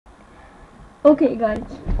Okay guys,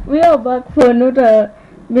 we are back for another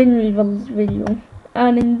Win Rivals video,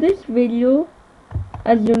 and in this video,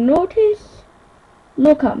 as you notice,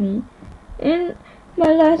 look at me. In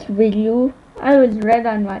my last video I was red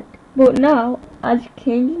and white, but now I've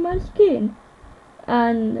changed my skin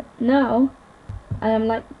and now I am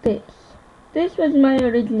like this. This was my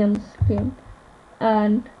original skin,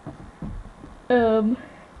 and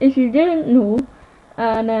if you didn't know,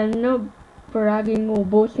 and I'm not bragging or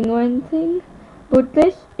boasting or anything, but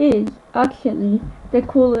this is actually the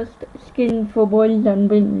coolest skin for boys and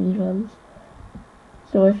Win.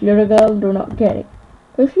 So if you're a girl, do not get it.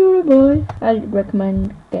 If you're a boy, I'd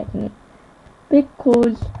recommend getting it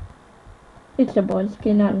because it's a boy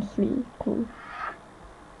skin and it's really cool.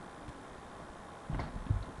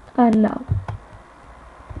 And now,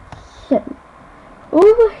 so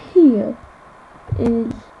over here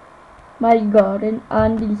is my garden,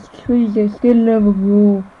 and these trees are still never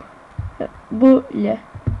grow. But yeah,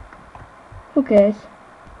 who cares?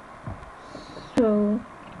 So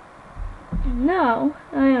now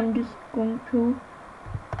I am just going to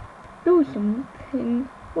do something.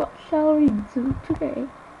 What shall we do today?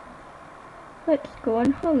 Let's go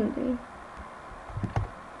on holiday.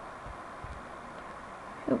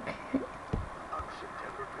 Okay.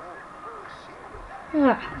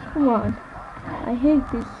 Come on. I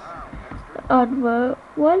hate this advert.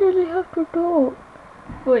 Why does it have to talk?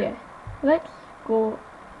 Oh yeah, let's go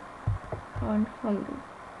on holiday.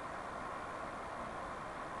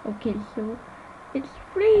 Okay, so it's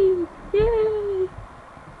free. Yay!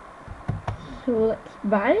 So let's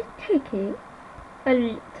buy a ticket.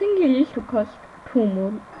 I think it used to cost 2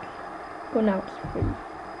 months, but now it's free.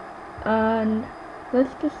 And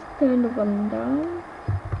let's just turn the volume down.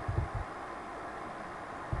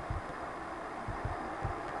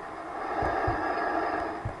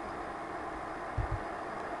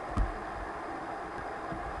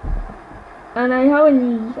 And I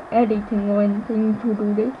haven't used editing or anything to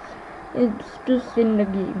do this. It's just in the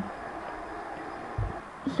game.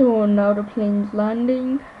 So now the plane's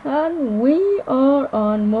landing and we are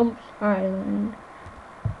on Mulch Island.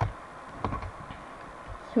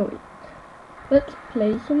 So let's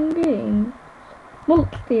play some games.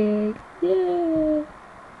 Mulch Day, yeah!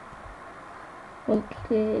 Mulch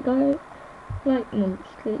Day, I like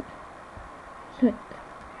Mulch Day. So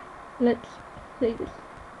let's play this.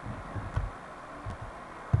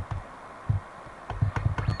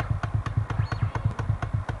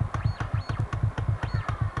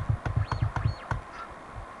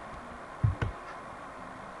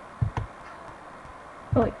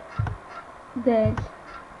 Oh wait, there's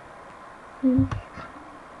woo!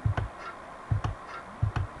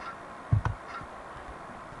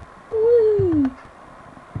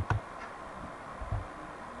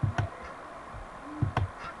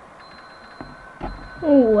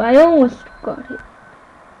 Oh, I almost got it.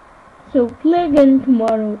 So play again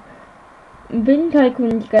tomorrow. Win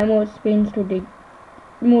Tycoon's got more spades to dig.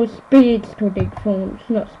 More spades to dig phones,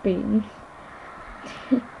 not spades.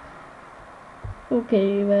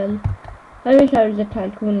 Okay, well, I wish I was a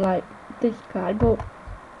tycoon like this guy, but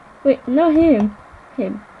wait, not him.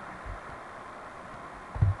 Him.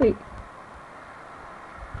 Wait.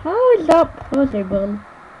 How is that possible?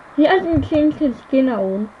 He hasn't changed his skin at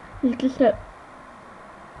all. He's just a...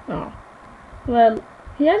 Oh. Well,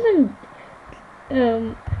 he hasn't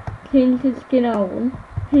changed his skin at all.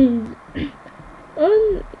 He's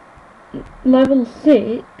on level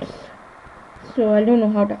 6. So I don't know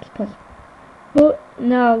how that's possible. But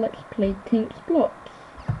now let's play Tink's Blocks.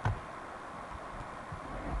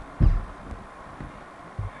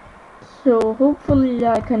 So hopefully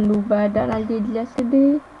I can do better than I did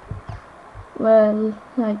yesterday. Well,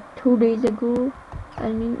 like 2 days ago, I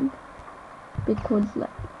mean, because like,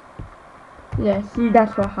 yeah, see,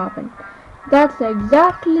 that's what happened. That's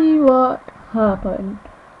exactly what happened.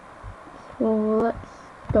 So let's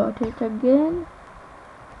start it again.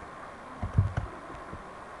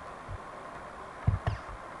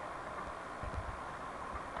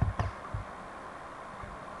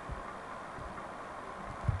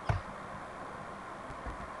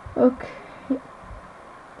 Okay.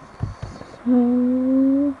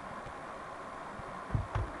 So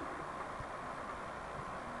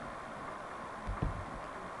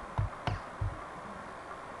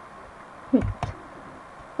wait,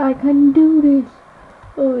 I can do this.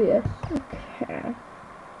 Oh yes, okay.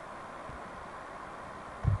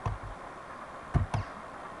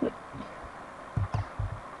 Wait.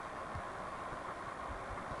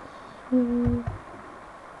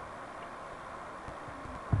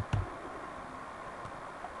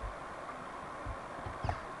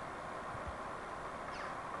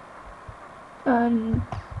 So And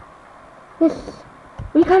yes,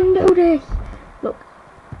 we can do this. Look,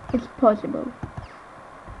 it's possible.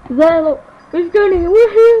 There, look, we've done it.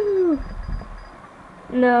 Woohoo!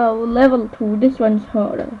 Now level 2. This one's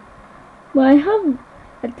harder. But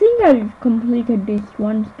I think I've completed this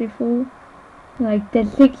once before. Like the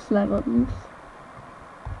 6 levels.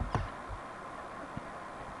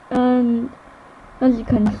 And as you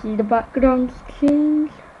can see, the background's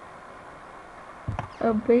changed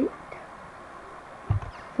a bit.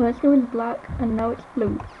 First it was black and now it's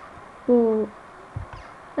blue. So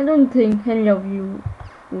I don't think any of you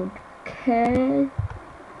would care,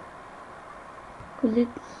 because it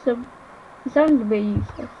sounds very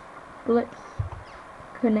useless. But let's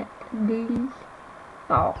connect these.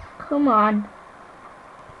 Oh, come on.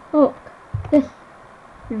 Look, this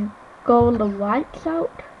is all the lights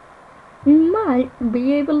out. We might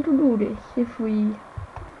be able to do this if we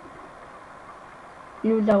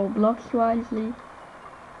use our blocks wisely.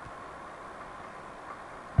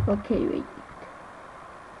 Okay, wait.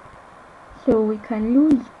 So we can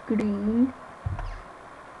use green.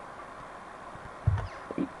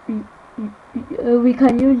 We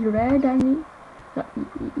can use red, I mean.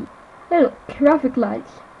 Hey, look, traffic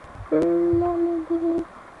lights.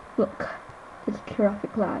 Look, it's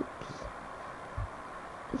traffic lights.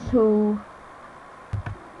 So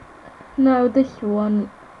now this one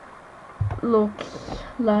looks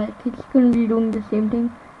like it's gonna be doing the same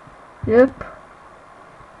thing. Yep.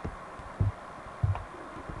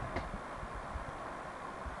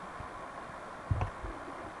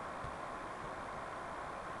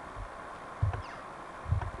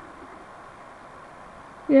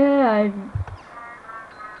 Yeah,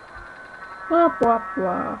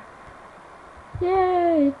 wah.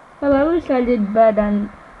 Yay! Well, I wish I did better than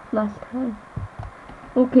last time.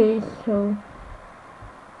 Okay, so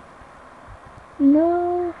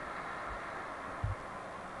no.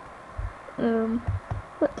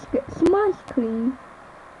 Let's get some ice cream.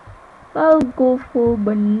 I'll go for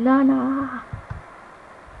banana.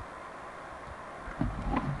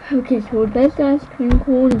 Okay, so there's the ice cream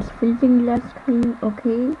cone. It's freezing the ice cream.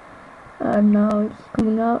 Okay. Now it's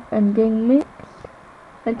coming out and getting mixed.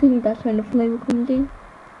 I think that's when the flavor comes in.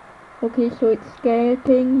 Okay, so it's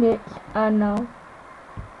getting mixed, and now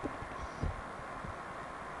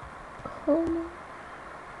color.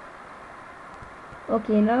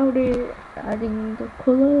 Okay, now they're adding the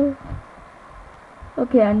color.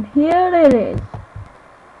 Okay, and here it is.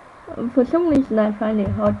 For some reason I find it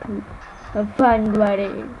hard to find where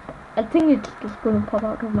it is. I think it's just gonna pop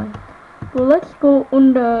out of my. So let's go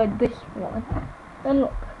under this one. And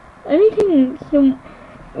look, anything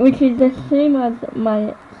which is the same as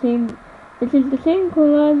which is the same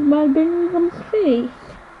color as my Benjamin's face.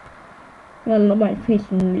 Well, not my face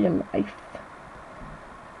in real life,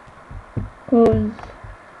 cause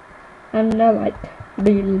I'm not like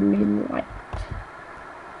really light.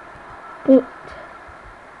 But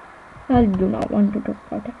I do not want to talk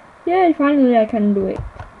about it. Yeah, finally I can do it.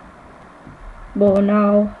 But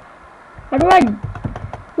now, how do I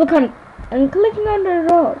look on? I'm clicking on the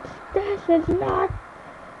rods. This is not.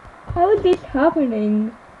 How is this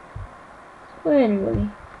happening? Well, anyway,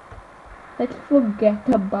 let's forget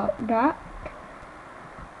about that.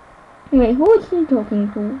 Wait, who is he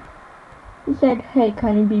talking to? He said, "Hey,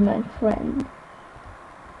 can you be my friend?"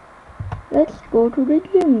 Let's go to the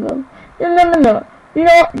jungle. No. You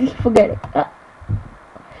know what? Just forget it.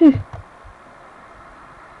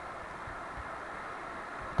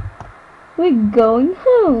 We're going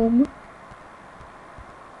home.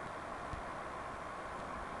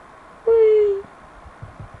 Whee.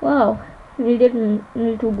 Wow, we didn't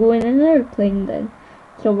need to go in an airplane then.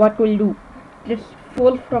 So what we'll do? Just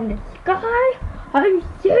fall from the sky? Are you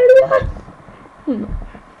serious?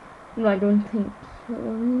 No, I don't think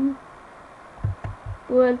so.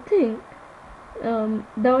 Well, I think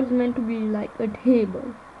that was meant to be like a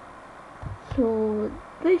table. So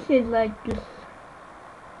this is like just,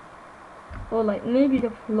 or like maybe the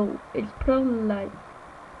floor. It's probably like,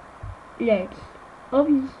 yeah, it's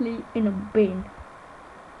obviously in a bin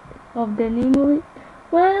of the name of it.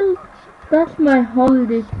 Well, that's my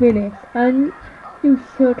holiday finished, and you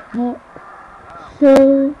shut up.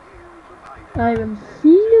 So I will see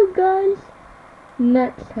you guys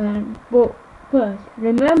next time. But first,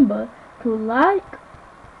 remember to like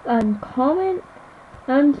and comment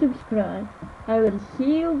and subscribe. I will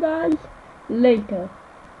see you guys later.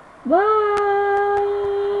 Bye.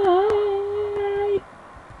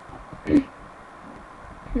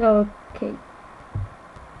 Okay.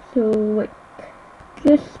 So wait,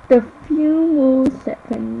 just a few more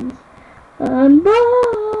seconds, and bye.